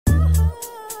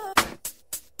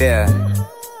Yeah.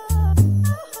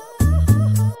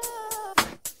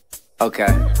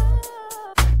 Okay.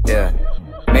 Yeah.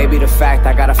 Maybe the fact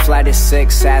I got a flight of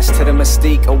 6 adds to the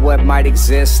mystique of what might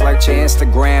exist. Like your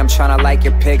Instagram, tryna like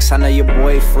your pics. I know your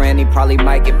boyfriend, he probably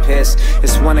might get pissed.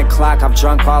 It's 1 o'clock, I've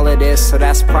drunk all of this, so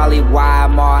that's probably why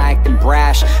I'm all acting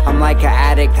brash. I'm like an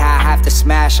addict, I have to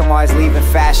smash. I'm always leaving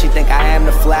fast, she think I am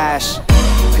the Flash.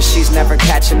 Cause she's never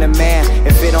catching a man.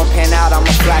 If it don't pan out, I'm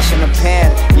a flash in the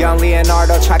pan. Young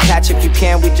Leonardo, try catch if you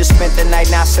can. We just spent the night,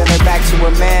 now send her back to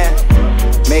her man.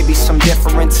 Maybe some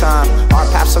different time, our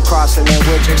paths will cross and then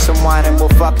we'll drink some wine and we'll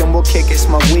fuck and we'll kick it,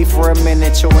 smoke weed for a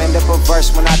minute. You'll end up a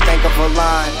verse when I think of a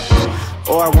line,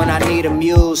 or when I need a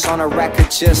muse on a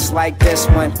record just like this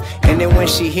one. And then when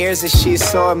she hears it, she's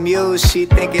so amused. She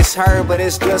think it's her, but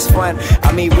it's just fun.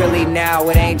 I mean really now,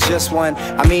 it ain't just one.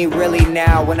 I mean really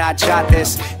now, when I jot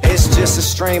this, it's just a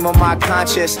stream of my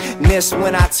consciousness.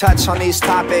 When I touch on these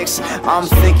topics, I'm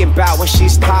thinking about when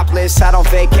she's topless, out on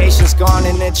vacations, gone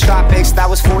in the tropics. That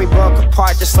was before we broke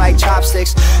apart just like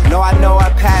chopsticks. No, I know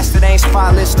our past, it ain't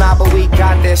spotless, nah, but we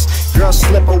got this. Girls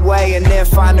slip away and then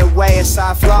find a way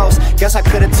inside flows. Guess I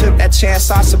could've took that chance,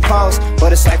 I suppose,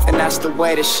 but it's life and that's the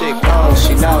way this shit goes.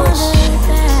 She knows.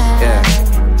 Yeah.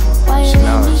 She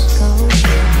knows.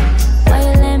 Why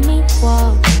you let me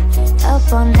walk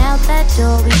up on out that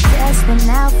door? We just went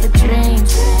out for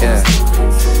drinks. Yeah.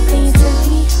 Then you took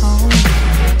me home,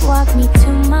 walked me to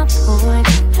my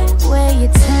porch, where you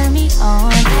turned me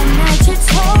on. That night you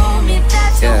told me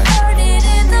that you heard it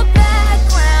in the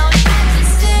background.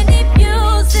 Just any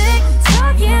music,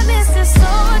 talking Mr.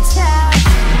 Soul Child.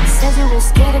 Says you were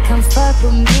scared to come fuck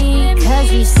with me,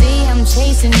 cause you see I'm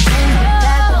chasing dreams, but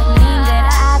that don't mean that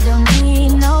I don't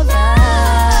need no love.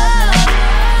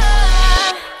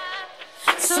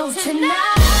 So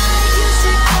tonight you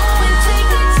should go and take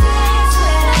a chance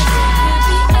where I could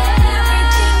be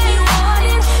everything you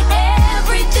wanted,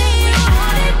 everything you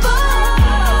wanted, boy.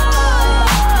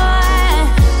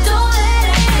 Don't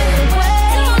let it get away,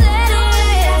 don't let it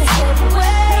get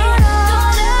away,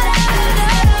 don't let it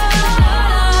get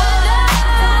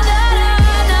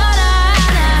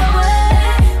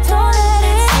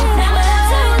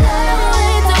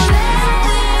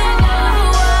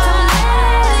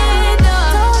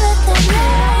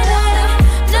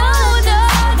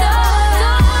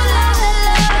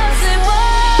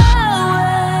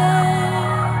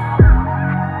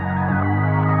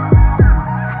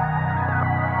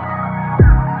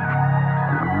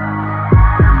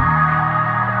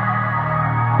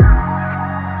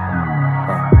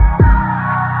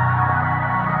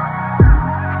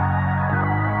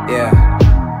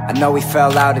I know we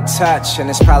fell out of touch, and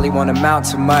this probably won't amount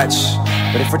to much,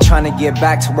 but if we're trying to get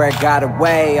back to where it got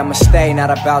away, I'ma stay, not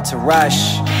about to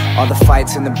rush. All the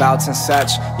fights and the bouts and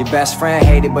such, your best friend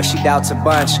hated but she doubts a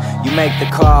bunch. You make the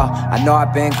call, I know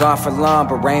I've been gone for long,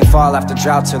 but rainfall after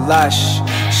droughts are lush.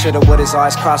 Shoulda, would've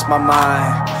always crossed my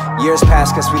mind. Years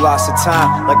passed cause we lost the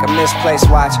time, like a misplaced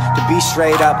watch. To be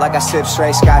straight up like I sip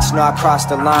straight scotch, know I crossed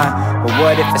the line. But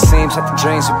what if it seems that the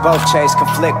dreams we both chase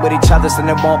conflict with each other's, then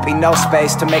there won't be no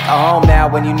space to make a home now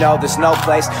when you know there's no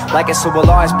place like it, so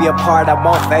we'll always be apart, I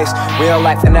won't face real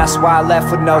life, and that's why I left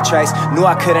with no trace. Knew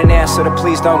I couldn't answer the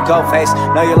please don't go face.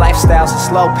 Know your lifestyle's a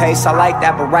slow pace, I like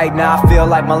that, but right now I feel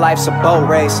like my life's a boat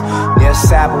race. Yeah, it's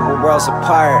sad, but we're worlds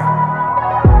apart,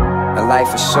 and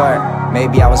life is short.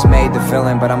 Maybe I was made the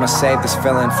villain, but I'ma save this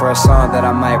feeling for a song that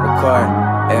I might record.